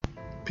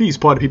Peace,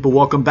 party people.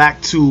 Welcome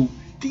back to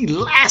the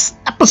last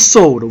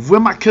episode of Where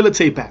My Killer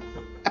Tape At.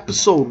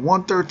 Episode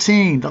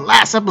 113, the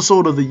last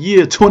episode of the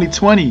year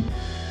 2020.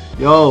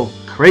 Yo,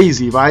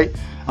 crazy, right?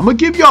 I'm going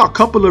to give y'all a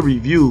couple of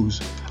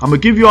reviews. I'm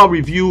going to give y'all a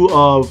review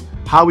of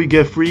How We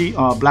Get Free,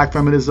 Black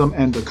Feminism,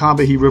 and the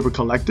Combahee River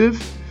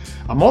Collective.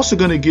 I'm also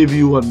going to give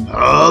you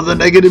another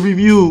negative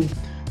review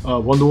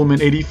of Wonder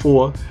Woman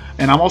 84.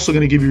 And I'm also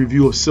going to give you a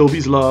review of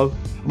Sylvie's Love.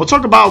 I'm going to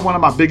talk about one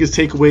of my biggest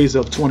takeaways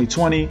of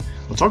 2020.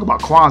 We'll talk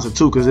about Kwanzaa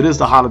too, because it is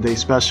the holiday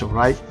special,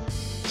 right?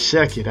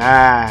 Check it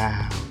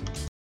out.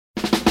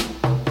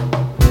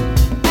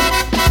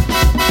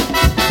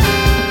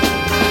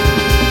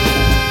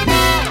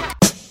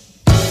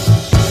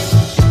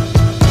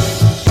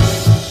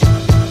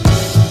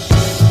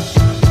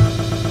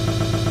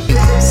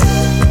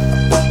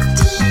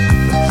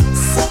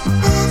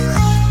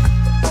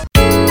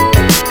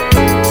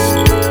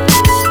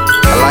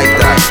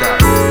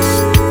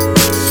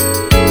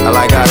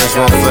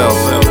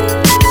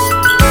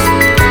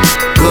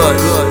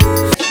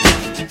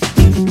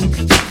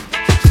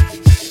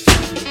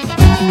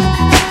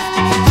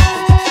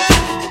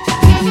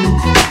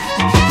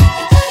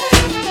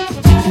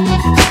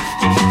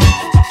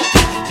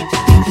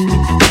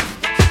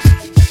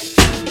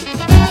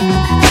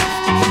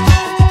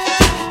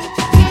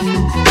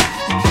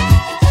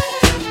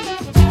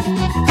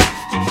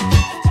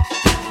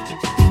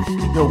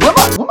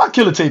 Where my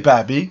killer tape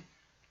at, B?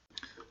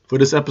 For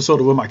this episode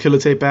of Where My Killer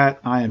Tape At,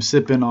 I am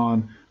sipping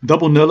on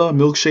Double Nilla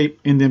Milkshake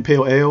Indian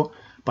Pale Ale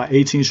by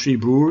 18th Street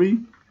Brewery.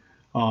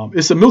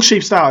 It's a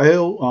milkshake style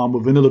ale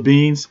with vanilla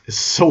beans. It's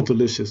so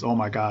delicious. Oh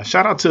my God.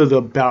 Shout out to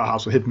the Barrel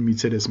House for hipping me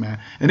to this, man.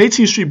 And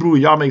 18th Street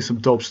Brewery, y'all make some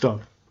dope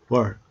stuff.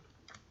 Word.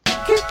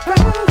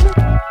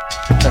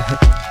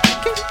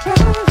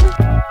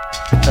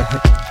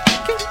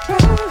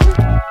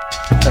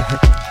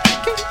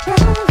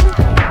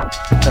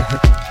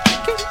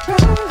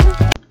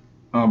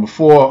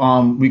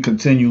 Before we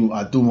continue,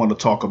 I do want to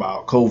talk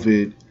about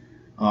COVID.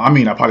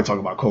 I probably talk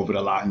about COVID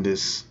a lot in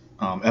this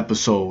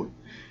episode.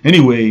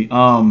 Anyway,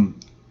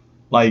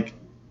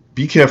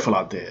 be careful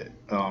out there.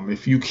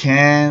 If you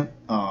can,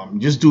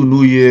 just do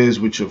New Year's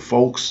with your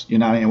folks. You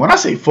know what I mean? When I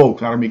say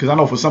folks, you know what I mean? Because I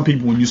know for some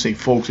people, when you say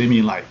folks, they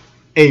mean like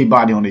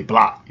everybody on their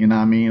block. You know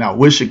what I mean? I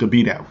wish it could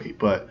be that way.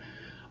 But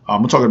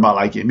I'm talking about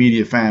like your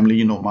immediate family,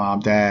 you know, mom,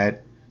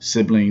 dad,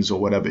 siblings, or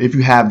whatever. If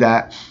you have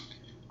that.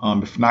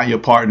 If not your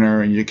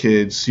partner and your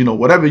kids, you know,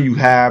 whatever you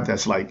have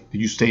that's like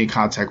you stay in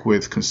contact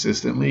with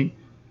consistently,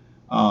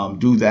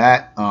 do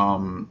that.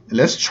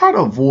 Let's try to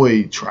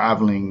avoid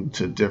traveling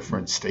to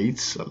different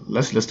states.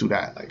 Let's do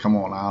that. Like, come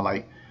on now.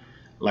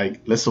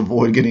 Like let's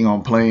avoid getting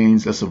on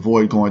planes. Let's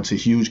avoid going to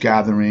huge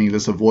gatherings.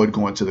 Let's avoid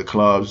going to the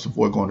clubs.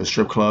 Avoid going to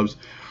strip clubs.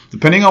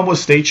 Depending on what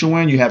state you're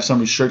in, you have some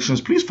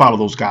restrictions. Please follow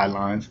those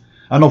guidelines.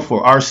 I know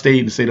for our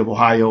state, the state of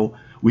Ohio,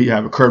 we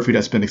have a curfew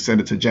that's been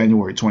extended to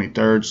January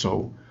 23rd.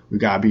 So we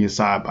got to be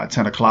inside by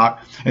 10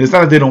 o'clock. And it's not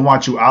that they don't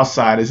want you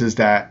outside. It's just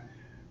that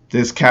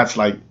there's cats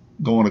like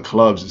going to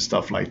clubs and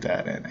stuff like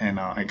that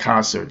and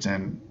concerts.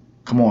 And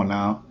come on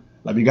now.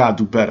 Like, we got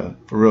to do better.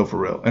 For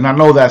real. And I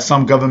know that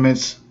some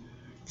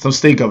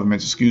state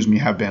governments,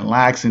 have been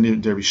lax in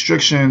their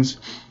restrictions.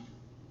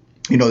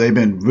 You know, they've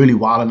been really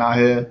wilding out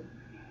here.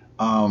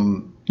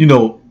 You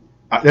know,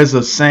 there's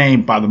a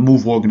saying by the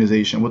MOVE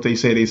organization. What they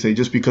say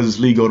just because it's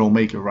legal, don't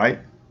make it right.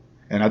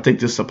 And I think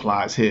this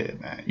applies here,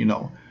 man. You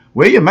know,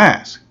 wear your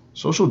mask,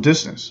 social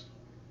distance,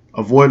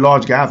 avoid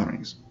large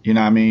gatherings. You know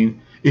what I mean?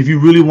 If you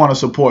really want to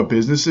support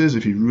businesses,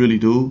 if you really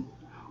do,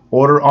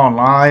 order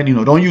online. You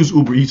know, don't use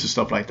Uber Eats and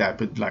stuff like that,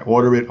 but like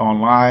order it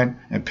online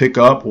and pick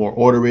up, or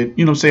order it,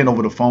 you know what I'm saying,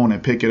 over the phone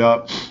and pick it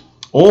up,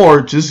 or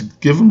just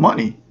give them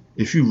money.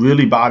 If you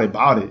really about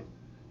it,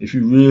 if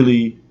you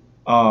really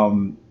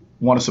want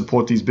to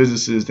support these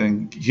businesses,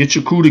 then get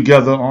your crew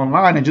together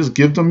online and just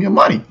give them your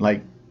money.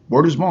 Like,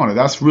 word is bond.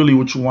 That's really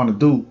what you want to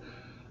do.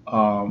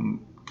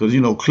 Because,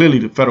 you know, clearly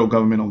the federal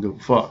government don't give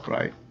a fuck,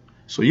 right?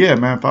 So, yeah,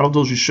 man, follow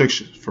those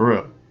restrictions, for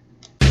real.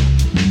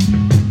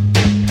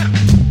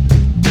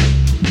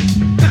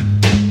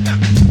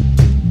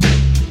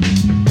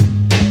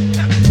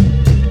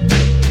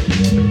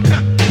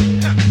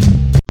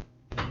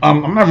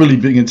 I'm not really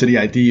big into the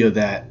idea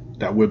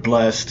that we're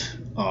blessed,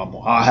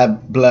 or I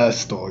have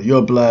blessed, or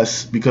you're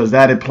blessed, because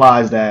that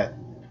implies that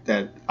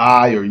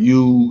I or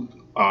you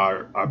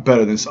are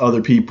better than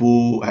other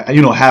people,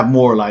 you know, have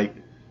more, like,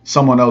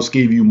 someone else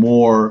gave you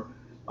more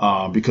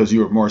because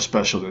you were more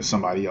special than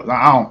somebody else.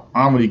 I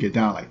don't really get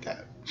down like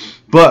that.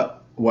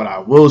 But what I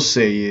will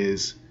say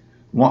is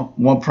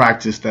one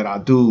practice that I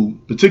do,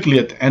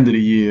 particularly at the end of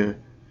the year,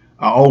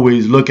 I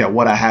always look at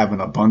what I have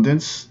in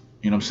abundance.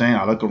 You know what I'm saying?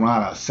 I look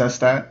around, I assess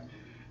that,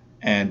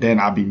 and then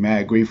I'll be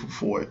mad grateful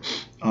for it.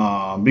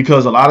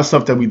 Because a lot of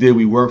stuff that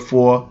we worked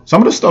for,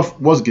 some of the stuff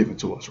was given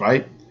to us,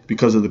 right?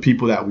 Because of the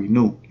people that we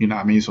knew. You know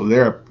what I mean? So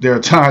there are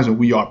times when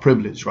we are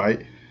privileged,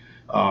 right?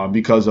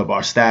 Because of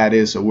our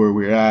status or where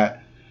we're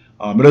at.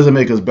 It doesn't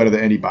make us better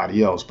than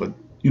anybody else. But,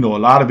 you know, a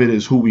lot of it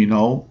is who we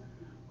know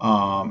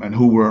and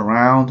who we're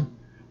around.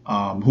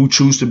 who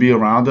choose to be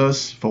around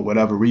us for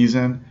whatever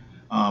reason.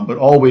 But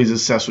always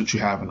assess what you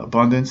have in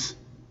abundance.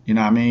 You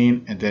know what I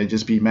mean? And then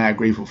just be mad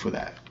grateful for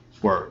that.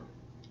 Word.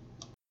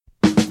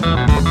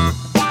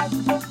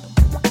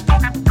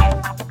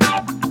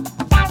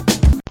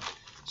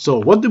 So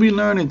what did we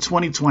learn in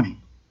 2020?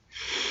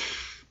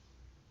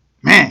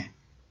 Man,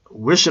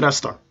 where should I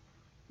start?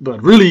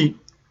 But really,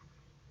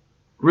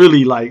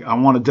 like I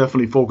want to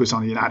definitely focus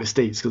on the United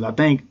States because I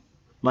think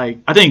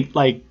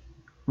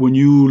when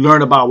you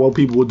learn about what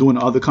people were doing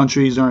in other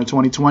countries during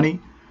 2020,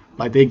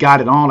 like they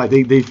got it on, like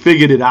they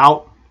figured it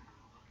out.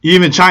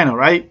 Even China,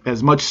 right?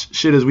 As much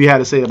shit as we had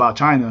to say about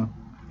China,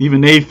 even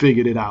they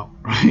figured it out,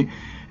 right?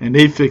 And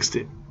they fixed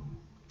it,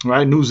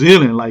 right? New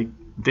Zealand, like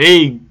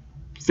they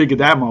figured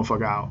that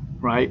motherfucker out,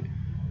 right?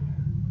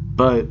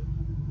 But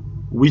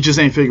we just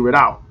ain't figure it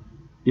out.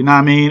 You know what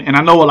I mean? And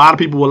I know a lot of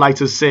people would like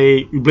to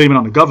say you blame it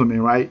on the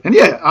government, right? And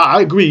yeah,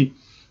 I agree.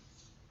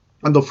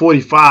 Under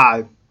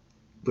 45,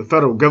 the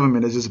federal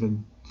government has just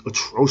been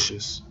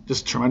atrocious,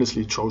 just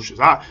tremendously atrocious.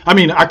 I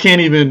mean, I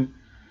can't even.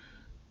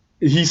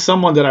 He's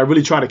someone that I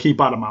really try to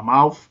keep out of my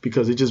mouth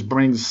because it just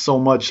brings so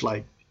much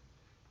like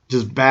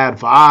just bad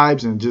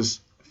vibes and just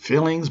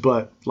feelings.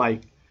 But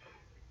like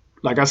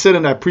I said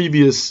in that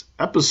previous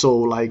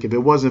episode, like if it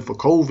wasn't for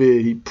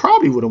COVID, he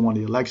probably would have won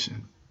the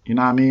election. You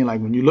know what I mean?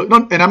 Like when you look,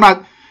 and I'm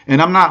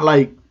not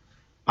like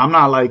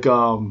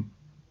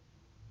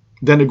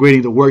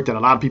denigrating the work that a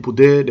lot of people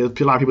did. A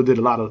lot of people did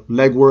a lot of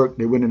legwork.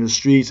 They went in the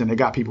streets and they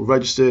got people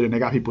registered and they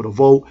got people to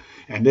vote.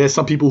 And there's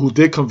some people who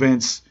did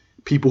convince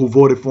people who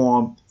voted for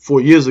him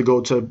 4 years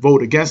ago to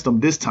vote against him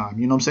this time.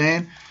 You know what I'm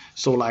saying?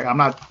 So like I'm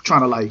not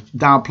trying to like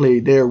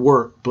downplay their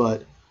work,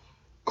 but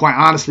quite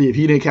honestly, if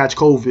he didn't catch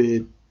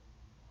COVID,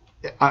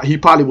 he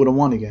probably would have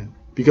won again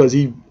because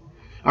he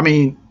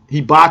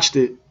botched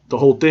it, the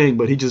whole thing,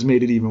 but he just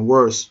made it even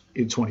worse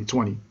in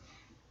 2020.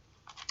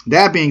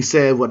 That being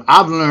said, what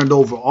I've learned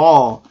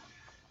overall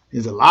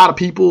is a lot of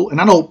people,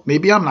 and I know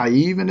maybe I'm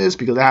naive in this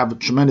because I have a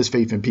tremendous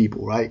faith in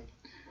people, right?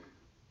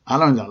 I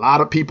learned that a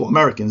lot of people,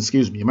 Americans,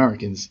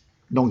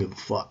 don't give a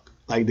fuck.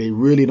 Like they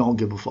really don't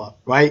give a fuck,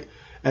 right?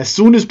 As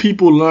soon as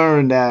people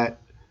learn that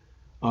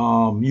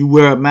you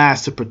wear a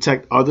mask to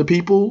protect other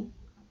people,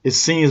 it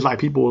seems like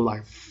people are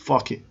like,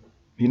 fuck it.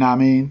 You know what I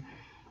mean?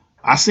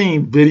 I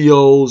seen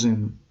videos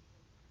and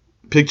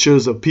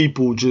pictures of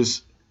people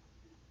just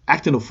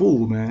acting a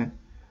fool, man.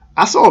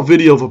 I saw a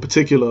video of a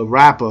particular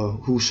rapper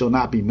who shall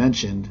not be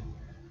mentioned,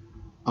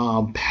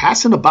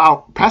 passing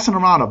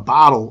around a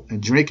bottle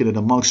and drinking it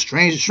amongst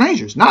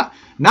strangers. Not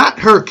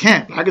her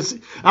can't.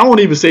 I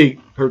won't even say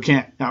her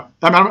can't. Now,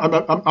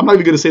 I'm not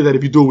even gonna say that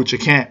if you do it with your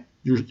can't,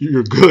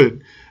 you're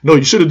good. No,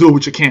 you shouldn't do it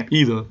with your can't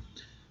either.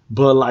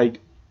 But like,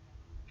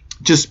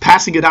 just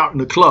passing it out in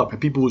the club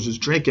and people was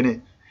just drinking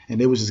it and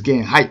they was just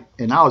getting hyped,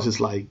 and I was just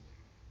like,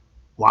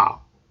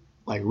 wow,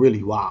 like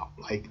really wow,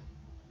 like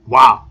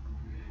wow.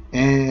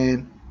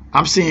 And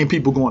I'm seeing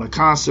people going to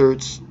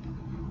concerts.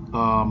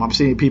 I'm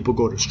seeing people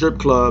go to strip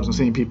clubs. I'm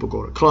seeing people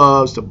go to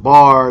clubs, to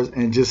bars,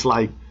 and just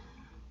like,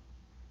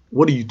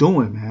 what are you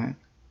doing, man?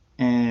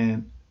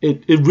 And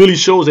it really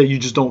shows that you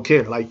just don't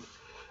care. Like,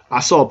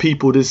 I saw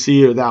people this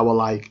year that were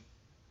like,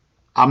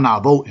 I'm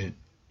not voting.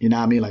 You know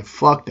what I mean? Like,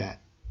 fuck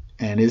that.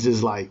 And it's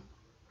just like,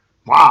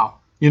 wow.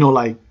 You know,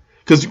 like,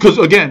 because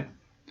again,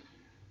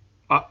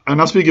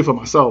 and I'm speaking for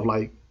myself,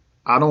 like,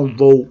 I don't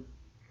vote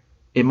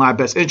in my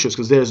best interest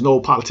because there's no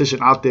politician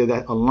out there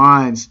that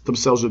aligns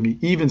themselves with me,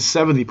 even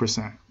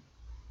 70%.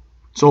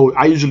 So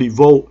I usually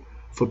vote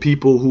for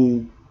people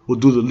who will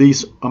do the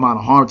least amount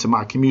of harm to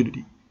my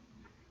community.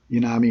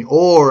 You know what I mean?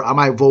 Or I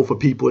might vote for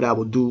people that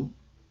will do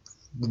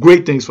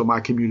great things for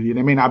my community. And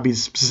it may not be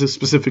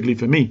specifically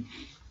for me.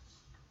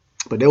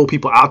 But there were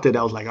people out there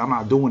that was like, I'm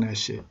not doing that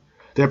shit.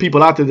 There are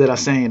people out there that are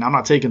saying, I'm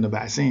not taking the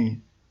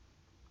vaccine.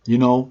 You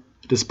know?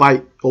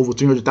 Despite over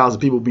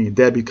 300,000 people being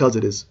dead because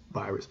of this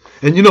virus.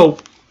 And you know,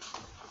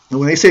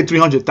 when they say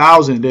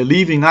 300,000, they're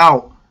leaving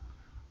out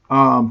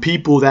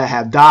people that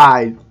have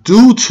died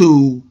due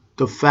to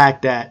the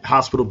fact that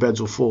hospital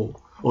beds were full,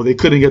 or they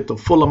couldn't get the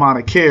full amount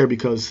of care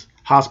because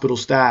hospital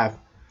staff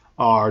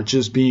are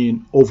just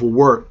being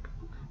overworked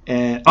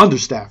and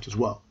understaffed as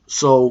well.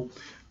 So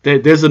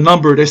there's a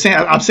number. I'm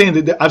saying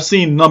that I've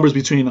seen numbers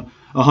between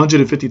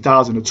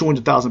 150,000 to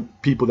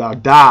 200,000 people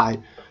that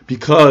died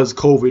because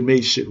COVID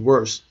made shit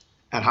worse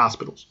at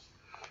hospitals.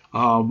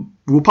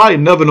 We'll probably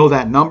never know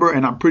that number,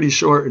 and I'm pretty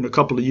sure in a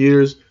couple of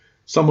years,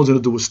 someone's going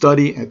to do a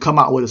study and come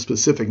out with a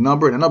specific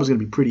number, and the number's going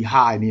to be pretty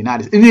high in the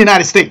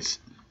United States.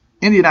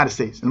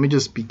 Let me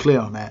just be clear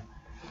on that.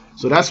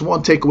 So that's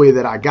one takeaway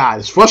that I got.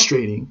 It's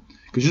frustrating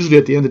because usually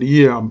at the end of the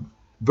year, I'm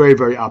very,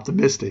 very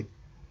optimistic.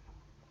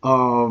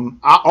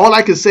 All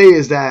I can say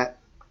is that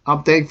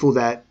I'm thankful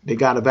that they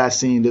got a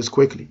vaccine this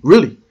quickly.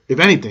 Really, if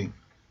anything.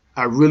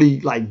 I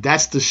really like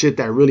that's the shit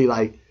that really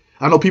like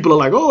I know people are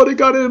like, oh, they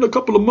got it in a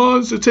couple of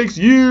months, it takes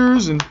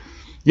years, and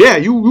yeah,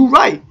 you're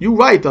right.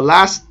 The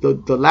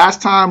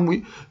last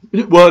time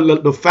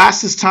the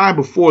fastest time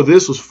before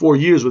this was 4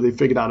 years where they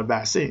figured out a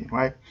vaccine,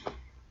 right?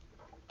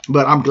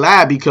 But I'm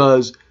glad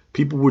because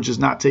people were just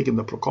not taking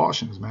the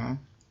precautions, man.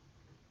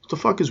 What the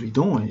fuck is we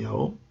doing,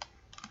 yo?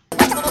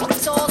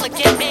 It's all a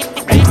game. It's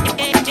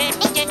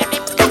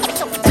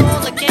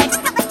all a game.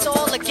 It's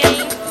all a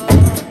game.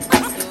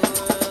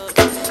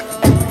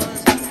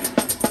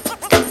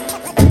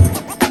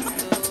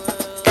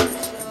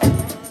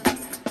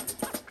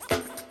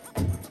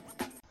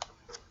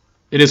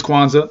 It is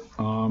Kwanzaa,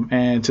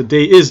 and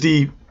today is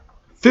the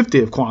 50th day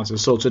of Kwanzaa.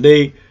 So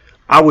today,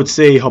 I would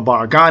say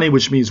Habari Gani,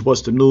 which means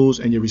what's the news,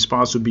 and your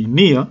response would be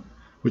Nia,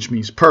 which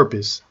means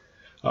purpose.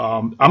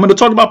 I'm going to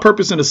talk about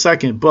purpose in a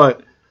second,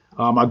 but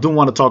I do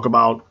want to talk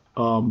about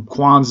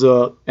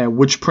Kwanzaa and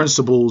which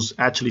principles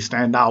actually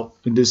stand out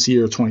in this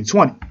year of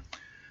 2020.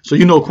 So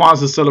you know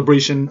Kwanzaa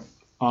celebration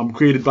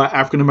created by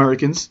African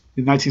Americans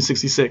in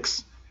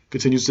 1966,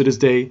 continues to this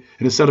day,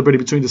 and is celebrated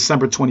between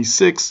December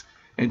 26th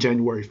and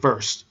January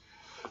 1st.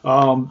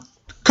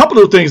 Couple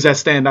of things that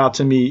stand out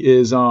to me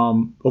is,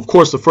 of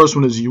course, the first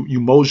one is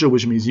Umoja,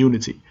 which means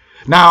unity.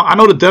 Now, I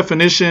know the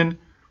definition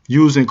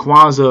used in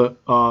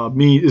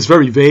Kwanzaa is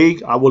very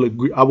vague. I will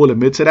agree. I will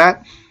admit to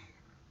that.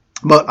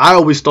 But I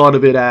always thought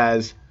of it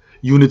as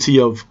unity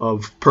of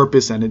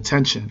purpose and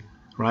intention,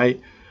 right?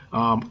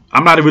 I'm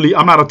not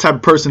a type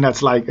of person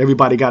that's like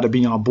everybody got to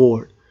be on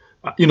board.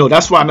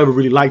 That's why I never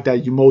really liked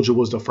that Umoja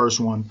was the first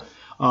one.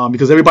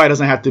 Because everybody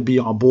doesn't have to be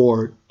on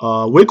board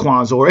with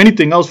Kwanzaa or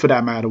anything else for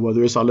that matter,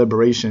 whether it's our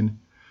liberation,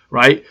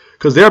 right?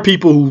 Because there are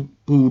people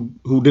who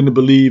didn't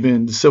believe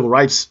in the civil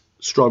rights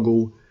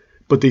struggle,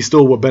 but they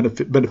still were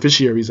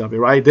beneficiaries of it,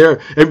 right?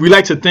 We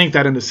like to think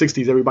that in the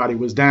 60s everybody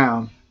was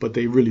down, but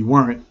they really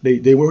weren't.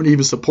 They weren't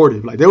even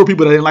supportive. Like there were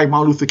people that didn't like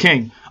Martin Luther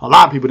King. A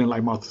lot of people didn't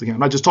like Martin Luther King. I'm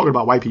not just talking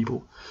about white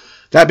people.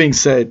 That being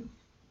said,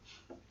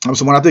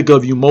 so when I think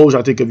of Umoja,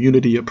 I think of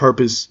unity of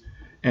purpose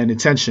and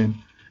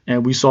intention.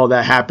 And we saw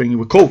that happening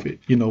with COVID.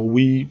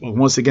 We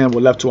once again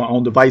were left to our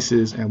own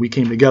devices, and we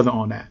came together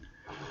on that.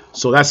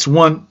 So that's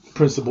one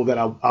principle that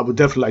I would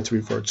definitely like to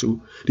refer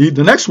to.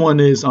 The next one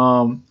is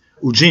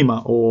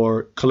Ujima,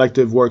 or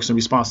collective works and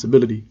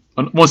responsibility.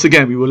 And once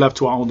again, we were left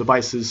to our own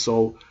devices,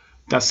 so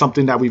that's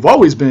something that we've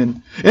always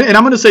been. And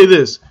I'm going to say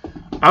this: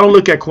 I don't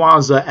look at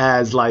Kwanzaa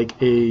as like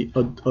a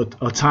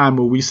time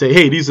where we say,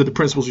 "Hey, these are the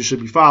principles you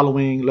should be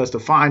following. Let's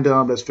define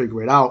them. Let's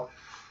figure it out."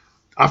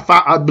 I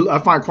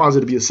find Kwanzaa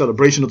to be a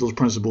celebration of those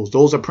principles.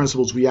 Those are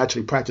principles we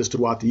actually practice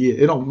throughout the year.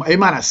 It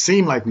might not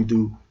seem like we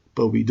do,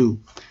 but we do.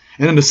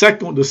 And then the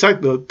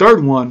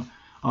third one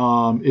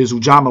is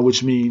Ujamaa,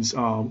 which means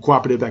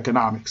cooperative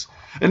economics.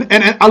 And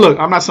look,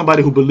 I'm not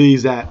somebody who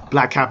believes that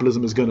black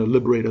capitalism is going to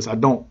liberate us. I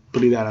don't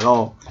believe that at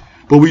all.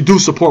 But we do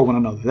support one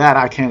another. That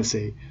I can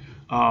say.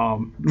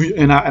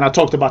 I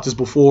talked about this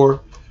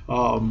before.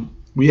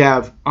 We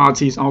have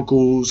aunties,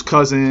 uncles,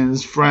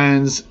 cousins,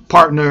 friends,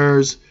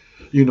 partners,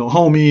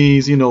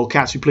 homies,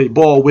 cats we play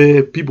ball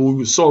with, people we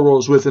use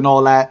Soros with and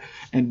all that.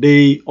 And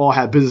they all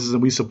have businesses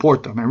and we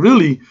support them. And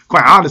really,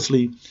 quite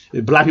honestly,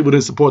 if black people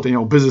didn't support their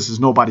own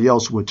businesses, nobody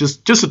else would.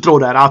 Just to throw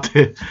that out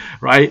there,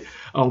 right?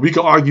 We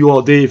can argue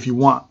all day if you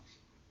want.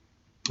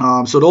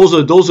 So those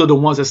are the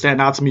ones that stand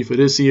out to me for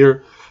this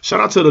year. Shout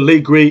out to the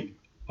late, great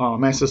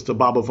ancestor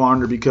Baba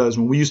Varner, because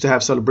when we used to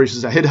have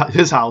celebrations at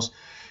his house,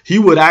 he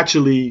would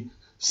actually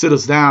sit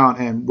us down,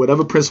 and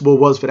whatever principle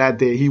was for that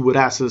day, he would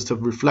ask us to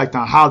reflect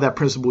on how that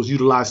principle is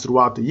utilized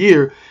throughout the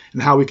year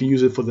and how we can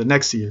use it for the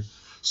next year.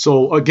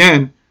 So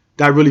again,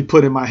 that really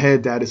put in my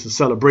head that it's a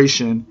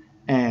celebration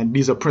and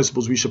these are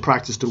principles we should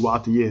practice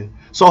throughout the year.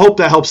 So I hope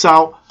that helps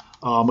out.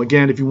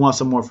 Again, if you want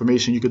some more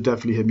information, you could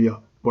definitely hit me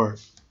up. Word.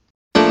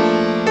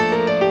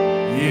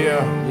 Yeah.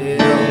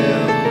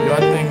 Yo,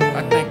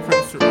 I think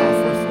Prince should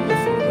first on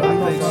this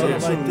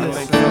one. I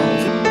think so.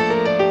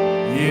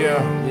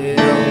 Yeah.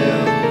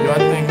 Yo, I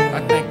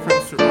think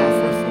Prince should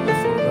first on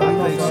this one.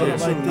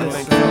 I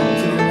think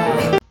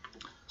so.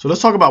 So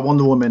let's talk about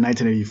Wonder Woman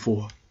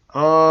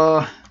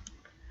 1984.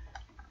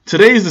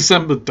 Today is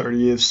December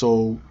 30th,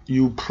 so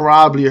you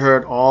probably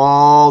heard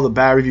all the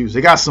bad reviews.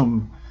 They got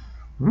some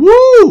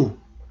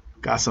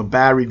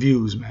bad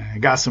reviews, man.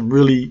 Got some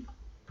really,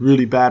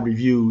 really bad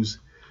reviews.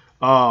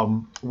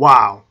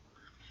 Wow.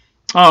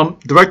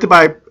 Directed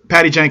by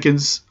Patty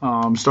Jenkins,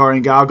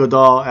 starring Gal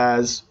Gadot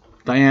as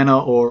Diana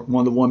or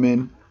Wonder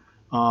Woman.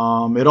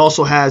 It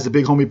also has the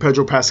big homie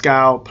Pedro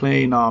Pascal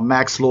playing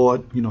Max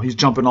Lord. He's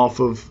jumping off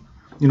of,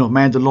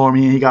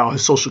 Mandalorian. He got all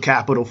his social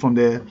capital from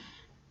there.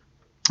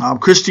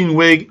 Kristen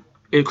Wiig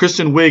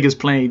is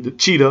playing the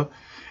Cheetah,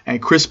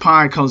 and Chris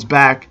Pine comes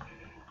back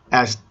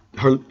as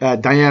her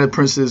Diana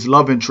Prince's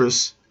love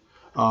interest,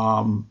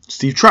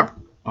 Steve Trevor.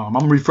 I'm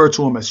gonna refer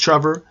to him as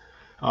Trevor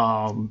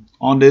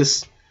on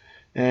this.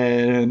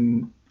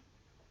 And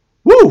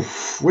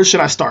where should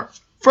I start?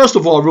 First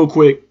of all, real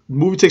quick, the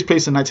movie takes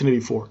place in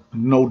 1984.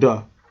 No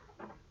duh.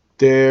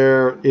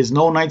 There is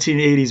no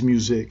 1980s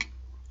music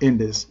in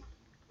this.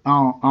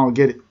 I don't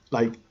get it.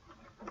 Like,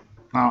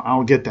 I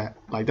don't get that.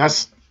 Like,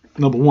 that's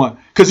number one.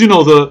 Because,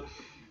 the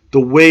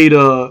way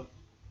the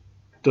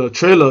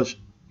trailer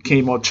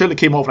came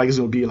off like it's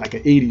going to be like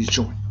an 80s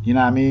joint. You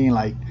know what I mean?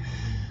 Like,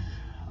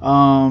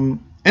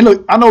 And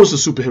look, I know it's a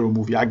superhero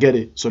movie. I get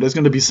it. So there's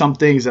gonna be some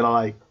things that are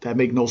like that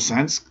make no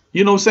sense.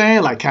 You know what I'm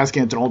saying? Like cats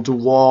getting thrown through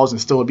walls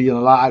and still being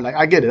alive. Like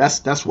I get it.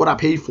 That's what I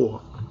paid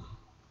for.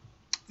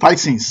 Fight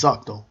scenes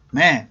suck though.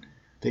 Man,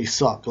 they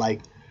suck. Like,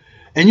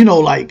 and you know,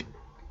 like,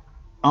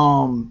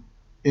 in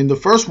the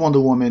first Wonder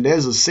Woman,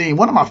 there's a scene.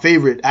 One of my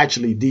favorite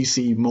actually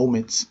DC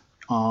moments,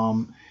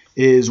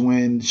 is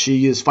when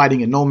she is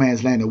fighting in No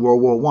Man's Land in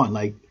World War One.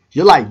 Like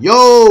you're like,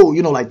 yo,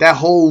 you know, like that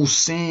whole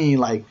scene.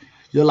 Like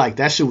you're like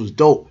that shit was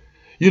dope.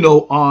 You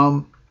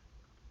know,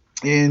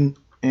 in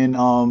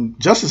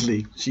Justice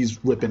League,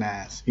 she's whipping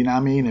ass. You know what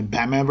I mean? In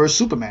Batman vs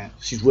Superman,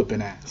 she's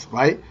whipping ass,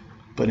 right?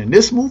 But in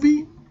this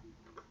movie,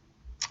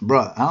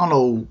 bruh, I don't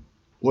know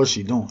what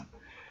she's doing.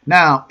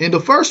 Now, in the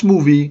first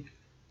movie,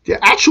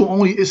 the actual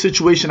only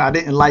situation I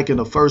didn't like in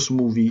the first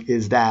movie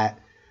is that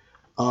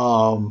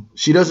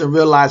she doesn't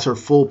realize her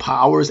full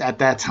powers at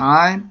that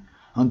time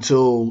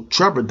until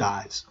Trevor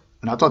dies,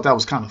 and I thought that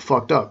was kind of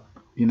fucked up.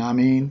 You know what I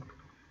mean?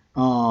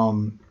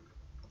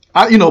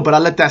 But I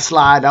let that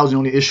slide. That was the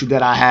only issue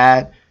that I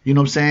had. You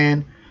know what I'm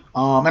saying?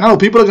 And I know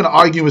people are going to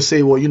argue and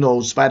say, well, you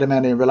know,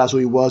 Spider-Man didn't realize who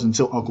he was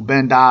until Uncle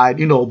Ben died,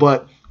 you know,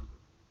 but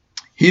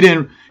he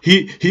didn't,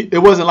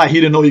 it wasn't like he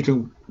didn't know he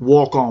can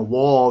walk on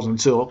walls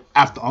until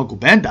after Uncle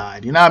Ben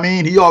died. You know what I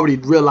mean? He already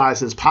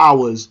realized his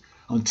powers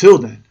until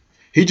then.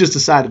 He just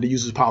decided to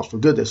use his powers for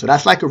good there. So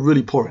that's like a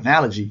really poor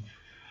analogy.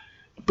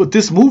 But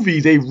this movie,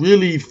 they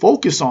really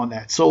focus on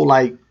that. So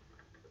like,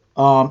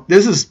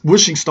 there's this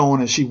wishing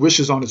stone and she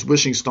wishes on this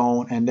wishing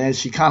stone and then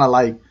she kind of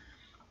like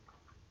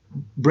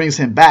brings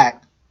him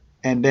back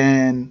and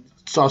then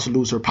starts to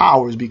lose her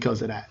powers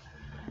because of that.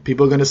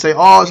 People are going to say,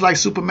 oh, it's like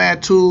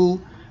Superman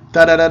 2,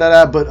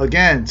 da-da-da-da-da. But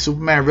again,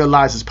 Superman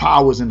realized his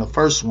powers in the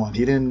first one.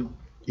 He didn't, you know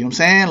what I'm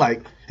saying?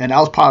 Like, and that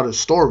was part of the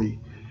story.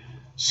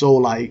 So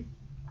like,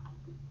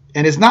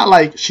 and it's not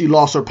like she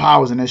lost her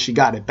powers and then she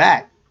got it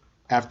back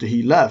after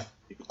he left,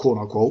 quote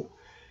unquote.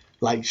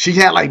 Like, she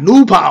had, like,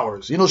 new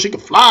powers. You know, she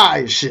could fly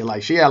and shit.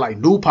 Like, she had, like,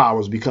 new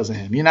powers because of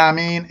him. You know what I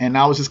mean? And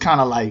I was just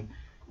kind of like,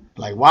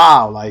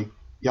 wow, like,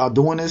 y'all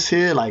doing this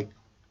here? Like,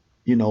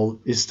 you know,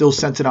 it's still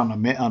centered on a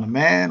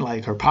man.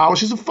 Like, her power.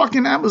 She's a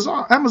fucking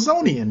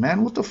Amazonian,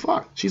 man. What the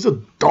fuck? She's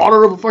a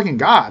daughter of a fucking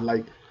god.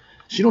 Like,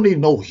 she don't need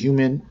no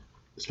human,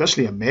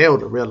 especially a male,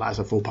 to realize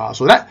her full power.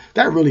 So that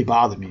really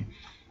bothered me.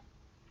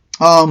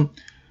 The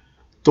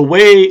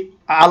way,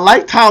 I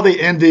liked how they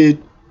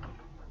ended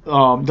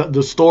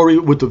the story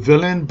with the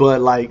villain,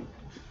 but like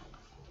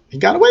he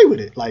got away with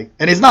it. Like,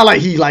 and it's not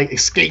like he like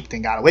escaped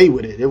and got away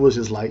with it. It was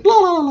just like la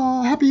la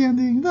la, happy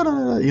ending, la, la,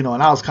 la, you know.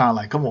 And I was kind of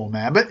like, come on,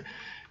 man. But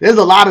there's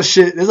a lot of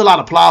shit. There's a lot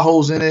of plot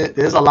holes in it.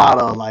 There's a lot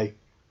of like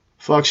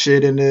fuck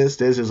shit in this.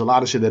 There's a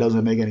lot of shit that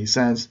doesn't make any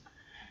sense.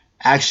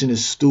 Action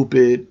is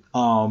stupid.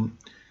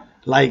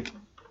 Like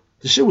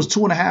the shit was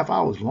 2.5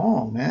 hours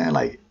long, man.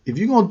 Like if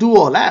you're gonna do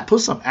all that, put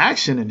some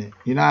action in it.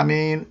 You know what I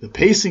mean? The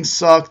pacing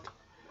sucked.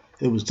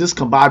 It was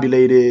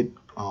discombobulated.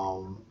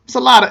 It's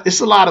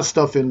a lot of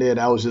stuff in there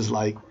that was just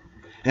like,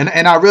 and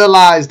I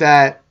realized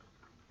that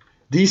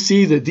the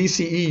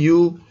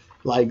DCEU,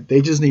 like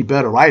they just need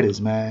better writers,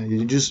 man.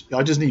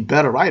 Y'all just need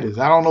better writers.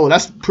 I don't know.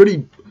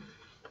 You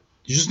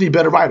just need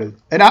better writers.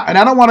 And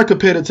I don't want to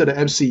compare it to the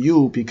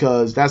MCU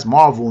because that's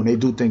Marvel and they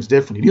do things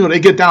differently. You know, they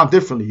get down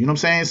differently. You know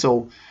what I'm saying?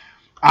 So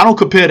I don't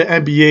compare the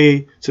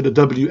NBA to the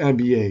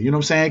WNBA. You know what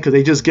I'm saying? Because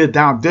they just get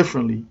down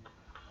differently.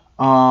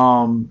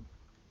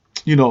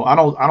 You know, I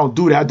don't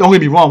do that. Don't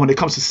get me wrong, when it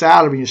comes to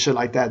salary and shit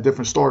like that,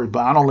 different story. But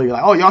I don't really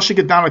like, oh, y'all should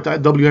get down like the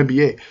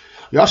WNBA.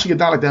 Y'all should get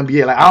down like the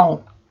NBA. Like, I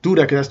don't do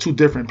that because that's two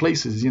different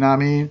places. You know what I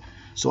mean?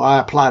 So I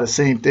apply the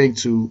same thing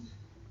to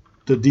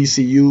the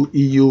DCU,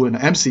 EU, and the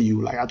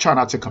MCU. Like, I try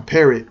not to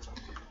compare it.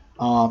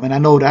 And I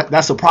know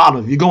that's a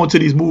problem. If you go into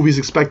these movies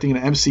expecting the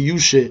MCU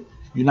shit,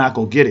 you're not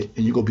going to get it.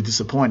 And you're going to be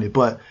disappointed.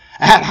 But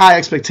I had high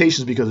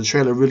expectations because the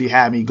trailer really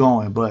had me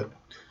going. But,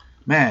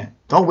 man,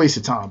 don't waste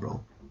your time, bro.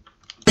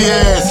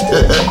 Yes.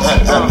 The name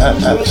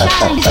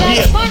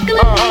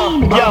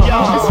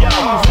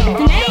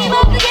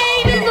of the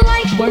game is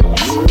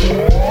LifeWorks.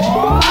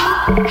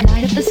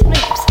 Night of the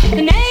Slips. The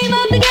name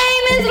of the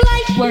game is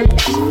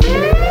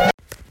LifeWorks.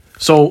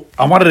 So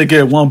I wanted to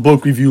get one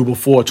book review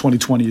before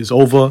 2020 is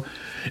over,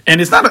 and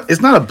it's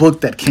not a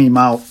book that came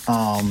out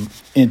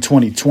in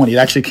 2020. It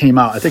actually came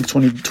out, I think,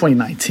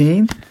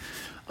 2019.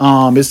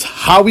 It's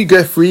How We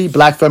Get Free: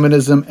 Black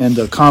Feminism and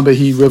the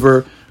Combahee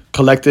River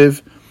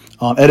Collective.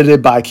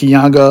 Edited by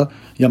Keeanga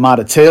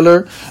Yamada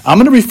Taylor. I'm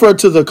going to refer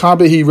to the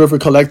Combahee River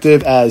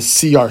Collective as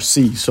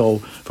CRC. So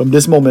from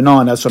this moment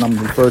on, that's what I'm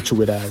going to refer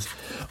to it as.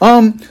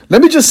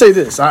 Let me just say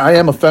this. I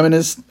am a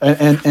feminist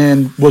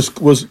and was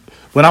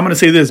when I'm going to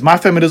say this, my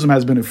feminism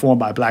has been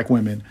informed by black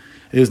women.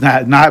 It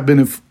has not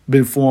been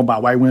informed by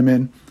white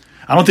women.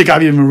 I don't think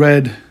I've even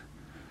read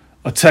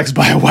a text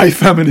by a white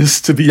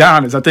feminist, to be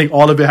honest. I think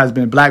all of it has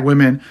been black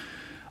women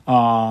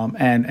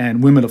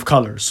and women of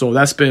color. So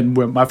that's been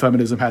where my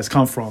feminism has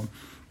come from,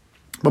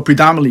 but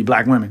predominantly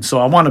black women. So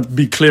I want to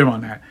be clear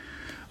on that.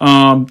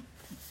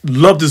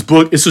 Love this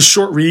book. It's a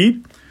short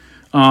read.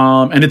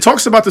 And it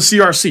talks about the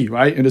CRC,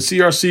 right? And the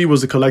CRC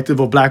was a collective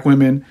of black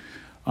women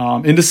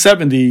in the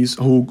 70s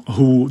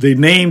who they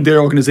named their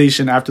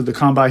organization after the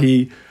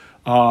Combahee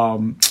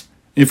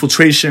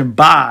infiltration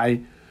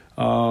by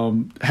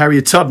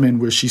Harriet Tubman,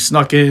 where she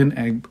snuck in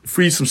and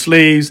freed some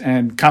slaves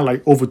and kind of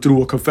like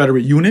overthrew a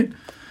Confederate unit.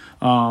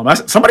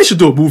 Somebody should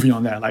do a movie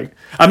on that. Like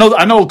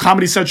I know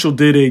Comedy Central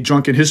did a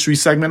drunken history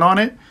segment on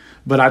it,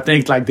 but I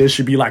think like there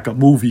should be like a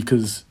movie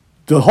because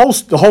the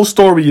whole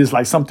story is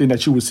like something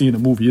that you would see in a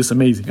movie. It's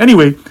amazing.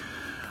 Anyway,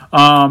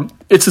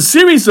 it's a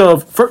series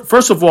of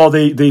first of all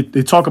they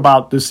talk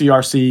about the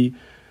CRC,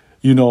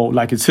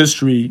 like its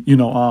history.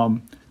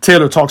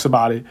 Taylor talks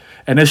about it,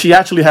 and then she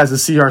actually has a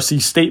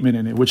CRC statement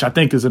in it, which I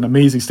think is an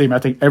amazing statement.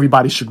 I think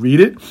everybody should read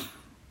it.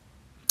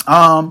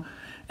 And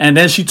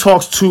then she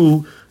talks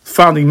to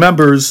founding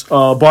members,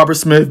 Barbara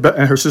Smith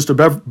and her sister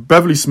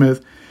Beverly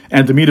Smith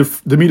and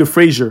Demeter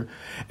Frazier.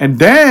 And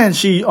then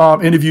she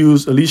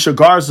interviews Alicia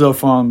Garza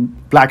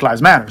from Black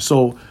Lives Matter.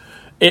 So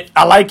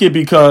I like it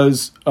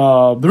because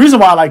the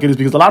reason why I like it is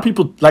because a lot of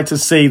people like to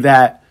say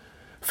that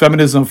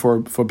feminism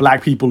for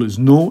black people is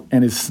new,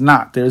 and it's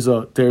not. There's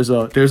a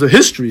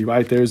history,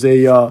 right? There's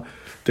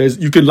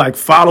you could like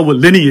follow a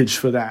lineage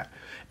for that.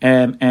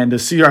 And the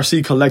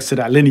CRC collects to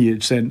that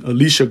lineage. And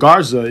Alicia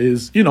Garza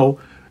is,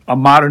 a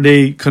modern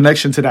day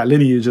connection to that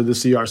lineage of the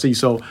CRC.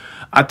 So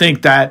I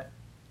think that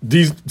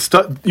these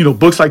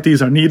books like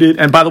these are needed.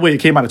 And by the way, it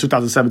came out in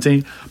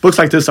 2017. Books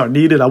like this are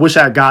needed. I wish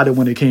I had got it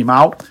when it came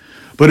out,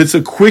 but it's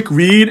a quick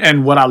read.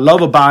 And what I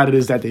love about it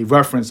is that they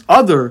reference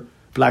other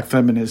black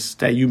feminists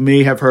that you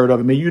may have heard of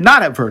and may you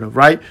not have heard of,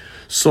 right?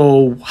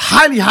 So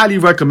highly, highly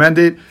recommend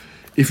it.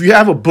 If you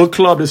have a book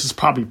club, this is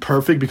probably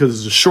perfect because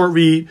it's a short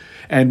read.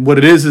 And what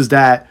it is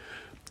that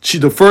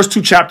the first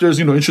two chapters,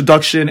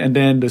 introduction and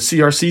then the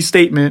CRC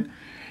statement.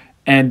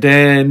 And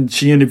then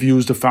she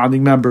interviews the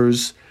founding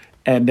members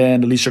and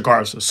then Alicia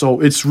Garza.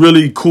 So it's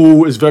really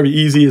cool. It's very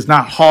easy. It's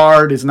not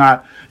hard. It's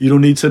not, you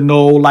don't need to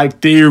know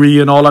like theory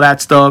and all of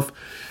that stuff.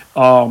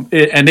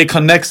 It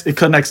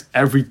connects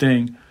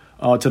everything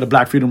to the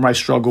Black freedom rights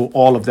struggle,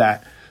 all of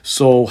that.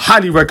 So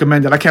highly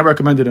recommend it. I can't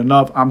recommend it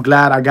enough. I'm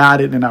glad I got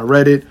it and I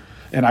read it,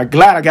 and I'm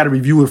glad I got to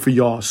review it for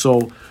y'all.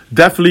 So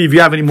definitely, if you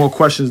have any more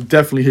questions,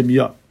 definitely hit me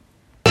up.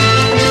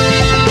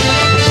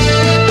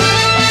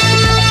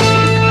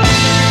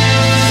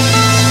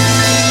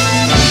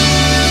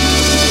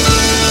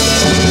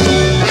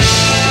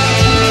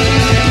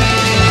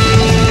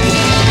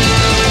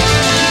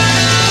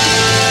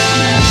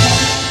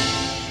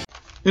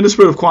 In the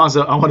spirit of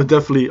Kwanzaa, I want to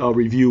definitely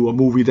review a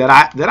movie that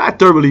I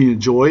thoroughly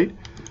enjoyed.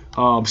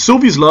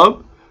 Sylvie's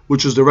Love,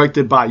 which was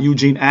directed by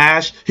Eugene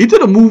Ash. He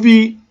did a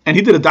movie and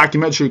he did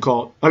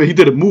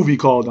a movie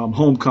called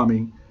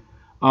Homecoming.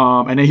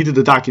 And then he did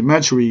the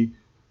documentary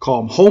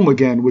called Home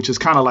Again, which is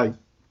kind of like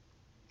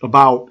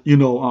about,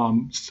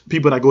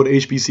 people that go to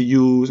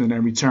HBCUs and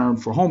then return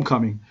for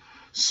homecoming.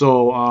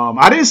 So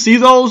I didn't see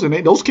those, and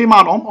those came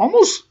out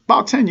almost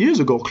about 10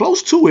 years ago,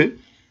 close to it.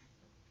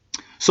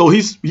 So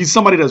he's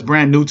somebody that's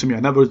brand new to me. I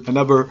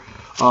never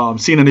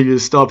seen any of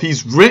his stuff.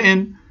 He's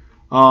written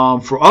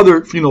for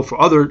other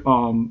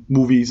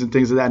movies and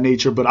things of that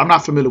nature, but I'm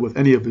not familiar with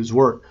any of his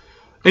work.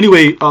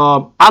 Anyway,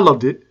 I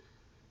loved it,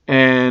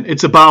 and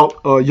it's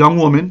about a young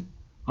woman.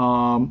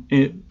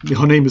 And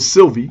her name is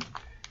Sylvie,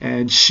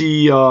 and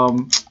she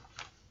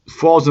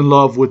falls in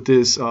love with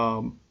this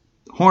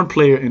horn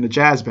player in a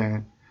jazz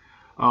band.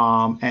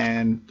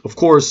 And of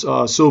course,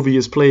 Sylvie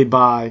is played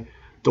by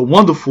the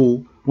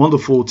wonderful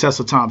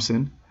Tessa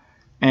Thompson,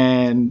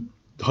 and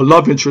her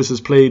love interest is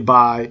played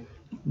by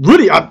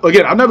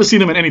I've never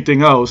seen him in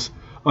anything else,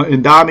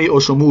 Ndami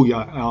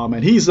Oshomuya,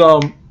 and he's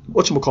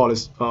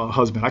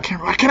husband. I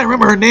can't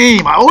remember her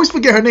name. I always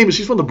forget her name, but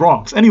she's from the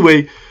Bronx.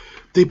 Anyway,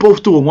 they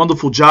both do a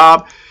wonderful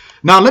job.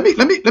 Now let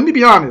me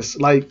be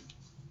honest. Like,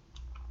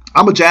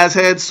 I'm a jazz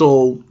head,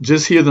 so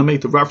just hear them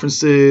make the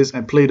references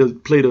and play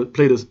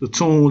the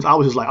tunes. I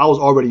was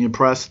already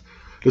impressed.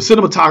 The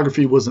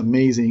cinematography was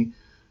amazing.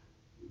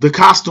 The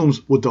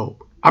costumes were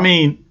dope. I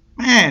mean,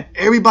 man,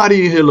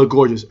 everybody in here look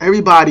gorgeous.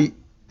 Everybody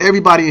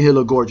in here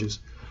look gorgeous.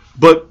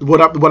 But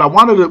what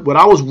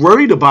I was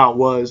worried about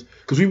was,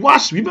 because we've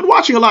been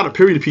watching a lot of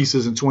period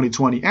pieces in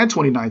 2020 and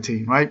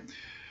 2019, right?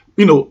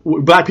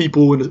 Black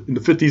people in the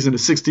 50s and the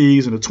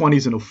 60s and the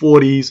 20s and the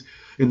 40s,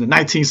 in the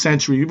 19th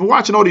century. We've been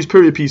watching all these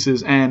period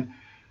pieces, and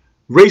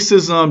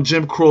racism,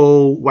 Jim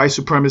Crow, white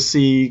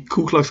supremacy,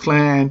 Ku Klux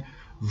Klan,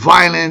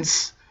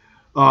 violence,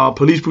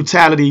 police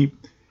brutality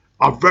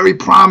are very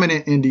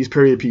prominent in these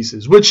period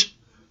pieces, which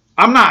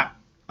I'm not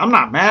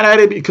mad at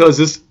it because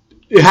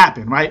it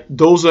happened, right?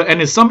 Those are, and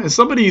in some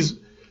of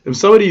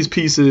these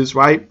pieces,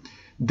 right,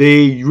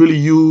 they really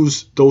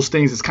use those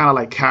things as kind of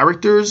like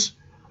characters,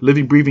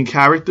 living, breathing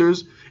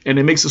characters, and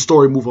it makes the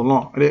story move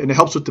along, and it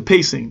helps with the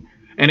pacing,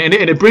 and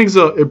it brings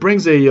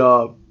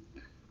the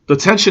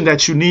tension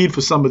that you need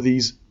for some of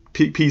these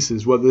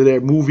pieces, whether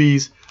they're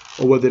movies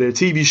or whether they're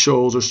TV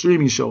shows or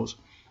streaming shows.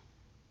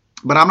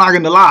 But I'm not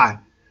gonna lie.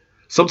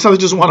 Sometimes I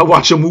just want to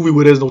watch a movie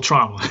where there's no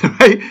trauma,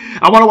 right?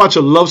 I want to watch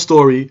a love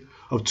story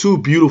of two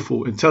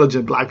beautiful,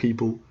 intelligent black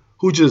people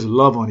who just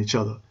love on each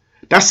other.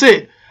 That's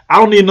it. I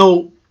don't need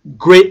no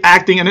great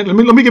acting. And let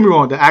me get me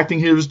wrong. The acting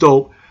here is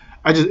dope.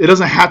 It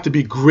doesn't have to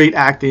be great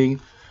acting.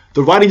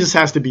 The writing just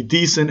has to be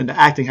decent, and the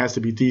acting has to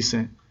be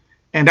decent.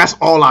 And that's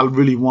all I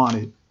really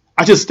wanted.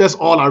 That's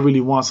all I really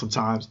want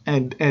sometimes.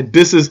 And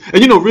this is,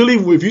 and really,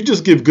 if you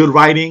just give good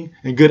writing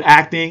and good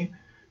acting,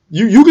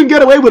 you can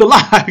get away with a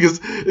lot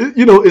because,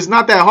 it's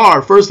not that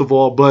hard, first of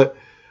all. But,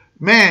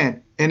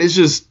 man, and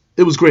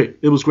it was great.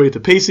 It was great.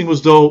 The pacing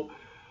was dope.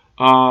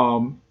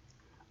 I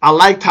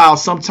liked how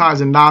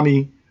sometimes in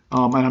Nami,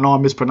 and I know I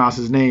mispronounced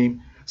his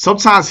name,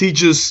 sometimes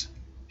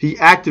he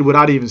acted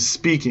without even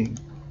speaking.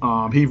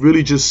 He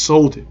really just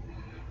sold it.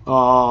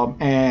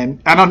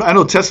 And I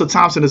know Tessa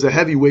Thompson is a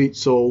heavyweight,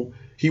 so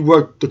he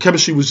worked. The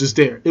chemistry was just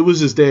there. It was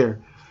just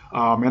there.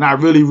 And I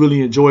really,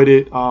 really enjoyed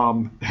it.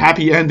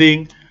 Happy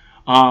ending.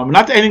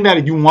 Not the ending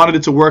that you wanted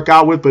it to work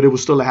out with, but it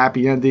was still a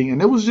happy ending.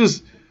 And it was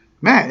just,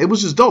 man, it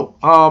was just dope.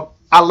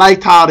 I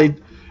liked how it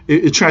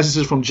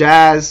transitioned from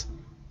jazz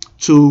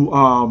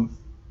to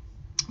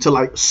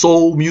like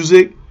soul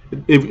music.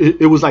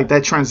 It was like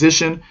that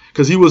transition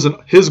because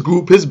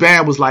his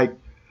band was like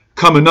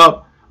coming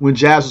up when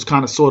jazz was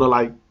kind of sort of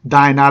like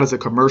dying out as a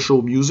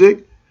commercial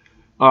music.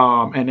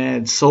 And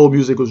then soul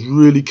music was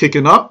really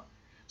kicking up.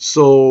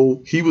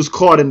 So he was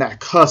caught in that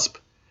cusp.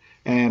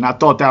 And I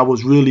thought that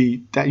was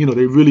really, they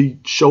really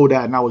showed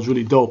that, and that was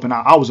really dope. And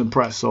I was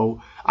impressed.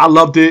 So I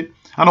loved it.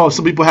 I know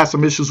some people had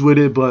some issues with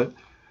it, but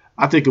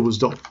I think it was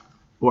dope.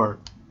 Word.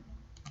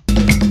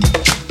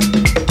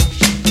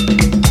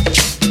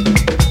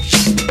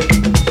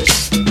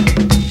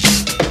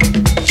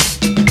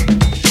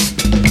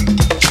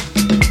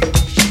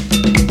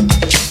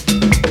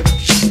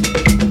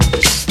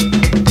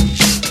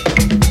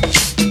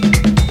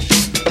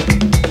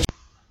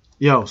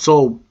 Yo,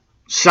 so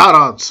shout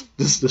outs.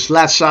 This is the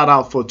last shout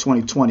out for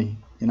 2020.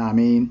 You know what I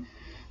mean?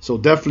 So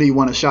definitely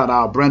want to shout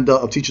out Brenda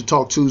of Teacher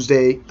Talk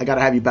Tuesday. I got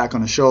to have you back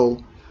on the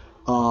show.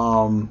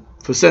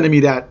 For sending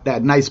me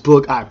that nice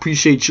book. I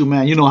appreciate you,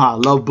 man. You know how I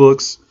love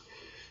books.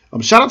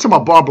 Shout out to my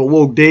barber,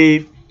 Woke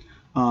Dave.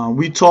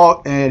 We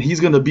talked, and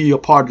he's going to be a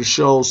part of the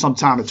show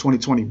sometime in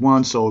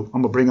 2021. So I'm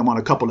going to bring him on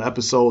a couple of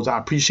episodes. I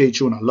appreciate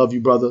you, and I love you,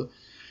 brother.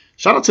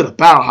 Shout out to the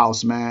Barrel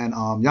House, man.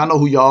 Y'all know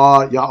who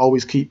y'all are. Y'all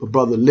always keep a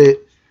brother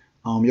lit.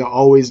 Y'all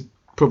always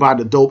provide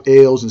the dope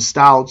ales and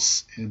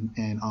stouts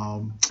and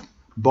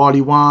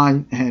barley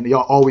wine, and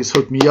y'all always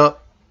hook me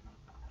up.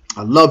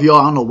 I love y'all.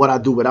 I don't know what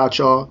I'd do without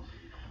y'all.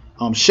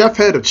 Chef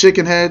Head of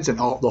Chicken Heads and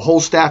the whole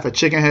staff at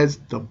Chicken Heads,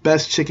 the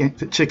best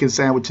chicken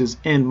sandwiches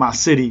in my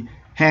city,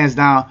 hands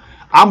down.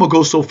 I'm going to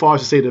go so far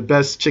as to say the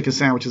best chicken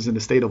sandwiches in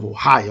the state of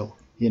Ohio.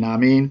 You know what I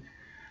mean?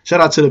 Shout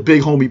out to the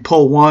big homie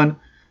Poe One.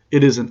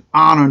 It is an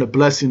honor and a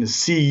blessing to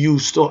see you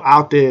still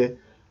out there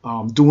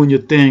doing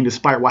your thing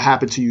despite what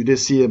happened to you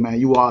this year, man.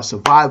 You are a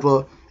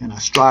survivor, and I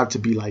strive to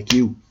be like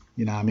you.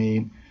 You know what I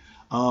mean?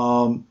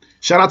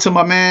 Shout out to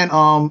my man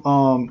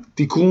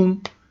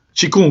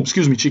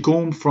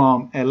Chikum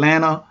from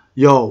Atlanta.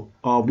 Yo,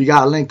 we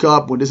got to link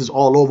up when this is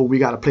all over. We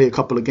got to play a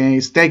couple of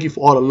games. Thank you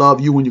for all the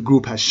love you and your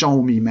group has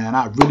shown me, man.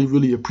 I really,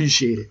 really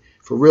appreciate it.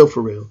 For real,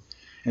 for real.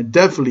 And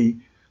definitely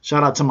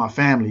shout out to my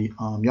family.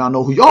 Y'all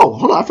know who. Oh,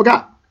 hold on, I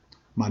forgot.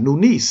 My new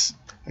niece.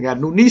 I got a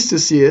new niece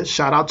this year.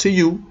 Shout out to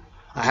you.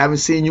 I haven't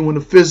seen you in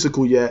the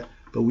physical yet,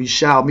 but we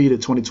shall meet in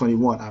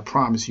 2021. I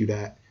promise you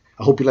that.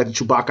 I hope you like the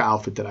Chewbacca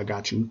outfit that I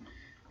got you.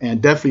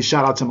 And definitely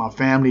shout out to my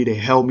family. They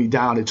held me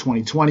down in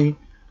 2020.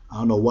 I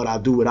don't know what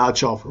I'd do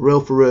without y'all, for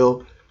real, for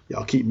real.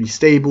 Y'all keep me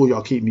stable.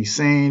 Y'all keep me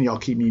sane. Y'all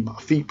keep me my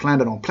feet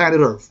planted on planet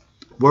Earth.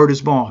 Word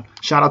is born.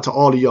 Shout out to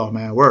all of y'all,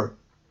 man. Word.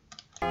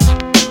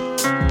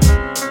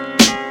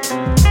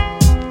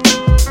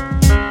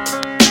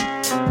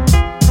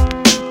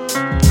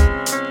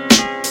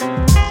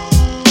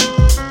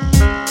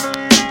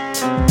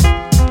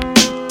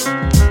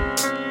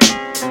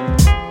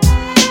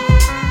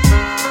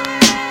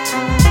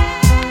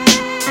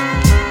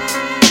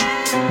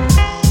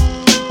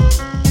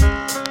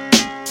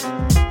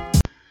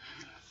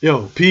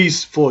 Yo,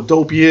 peace for a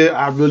dope year.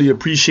 I really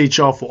appreciate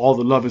y'all for all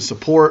the love and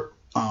support.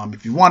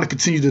 If you want to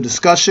continue the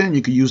discussion,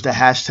 you can use the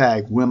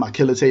hashtag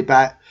WhenMyKilla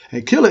Back.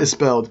 And Killa is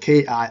spelled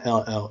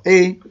Killa.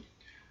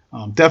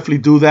 Definitely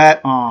do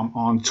that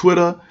on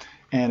Twitter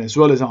and as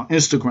well as on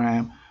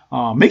Instagram.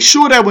 Make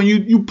sure that when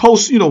you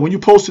post, when you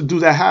post to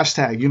do that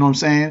hashtag, you know what I'm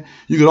saying?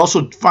 You can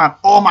also find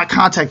all my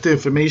contact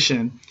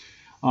information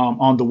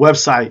on the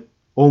website,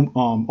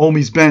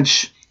 Omi's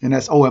Bench, and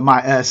that's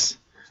OMIS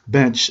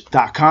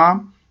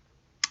bench.com.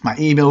 My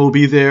email will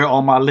be there,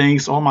 all my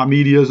links, all my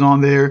media is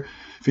on there.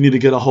 If you need to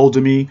get a hold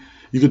of me,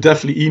 you could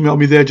definitely email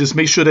me there. Just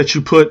make sure that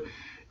you put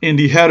in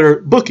the header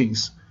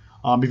bookings.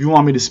 If you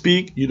want me to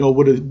speak, you know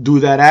where to do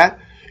that at.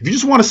 If you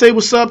just want to say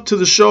what's up to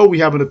the show, we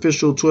have an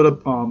official Twitter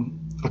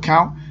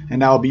account,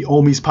 and that will be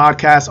Omi's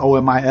Podcast,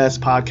 OMIS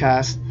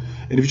Podcast.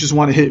 And if you just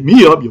want to hit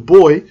me up, your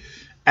boy,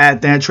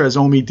 at Dantres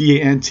Omi,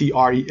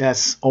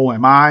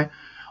 DANTRESOMI.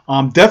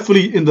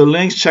 Definitely in the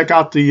links, check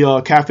out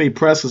the Cafe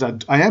Press,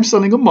 because I am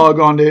selling a mug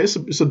on there.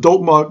 It's a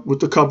dope mug with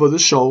the cover of the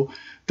show.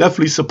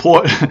 Definitely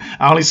support.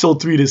 I only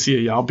sold 3 this year,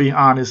 y'all. Being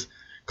honest.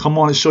 Come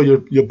on and show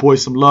your boy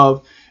some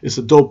love. It's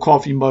a dope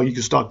coffee mug. You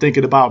can start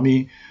thinking about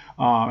me.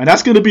 And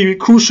that's going to be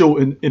crucial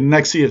in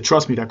next year.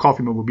 Trust me, that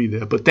coffee mug will be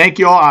there. But thank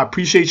y'all. I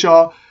appreciate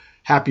y'all.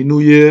 Happy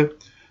New Year.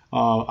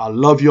 I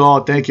love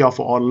y'all. Thank y'all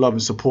for all the love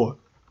and support.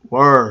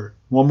 Word.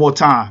 One more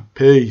time.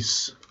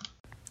 Peace.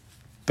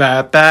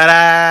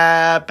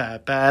 Ba-ba-da,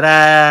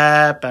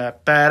 ba-ba-da,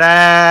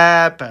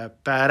 ba-ba-da,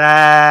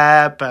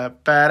 ba-ba-da,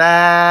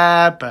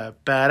 ba-ba-da,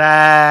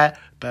 ba-ba-da,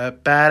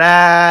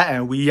 ba-ba-da,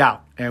 and we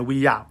out, and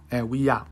we out, and we out.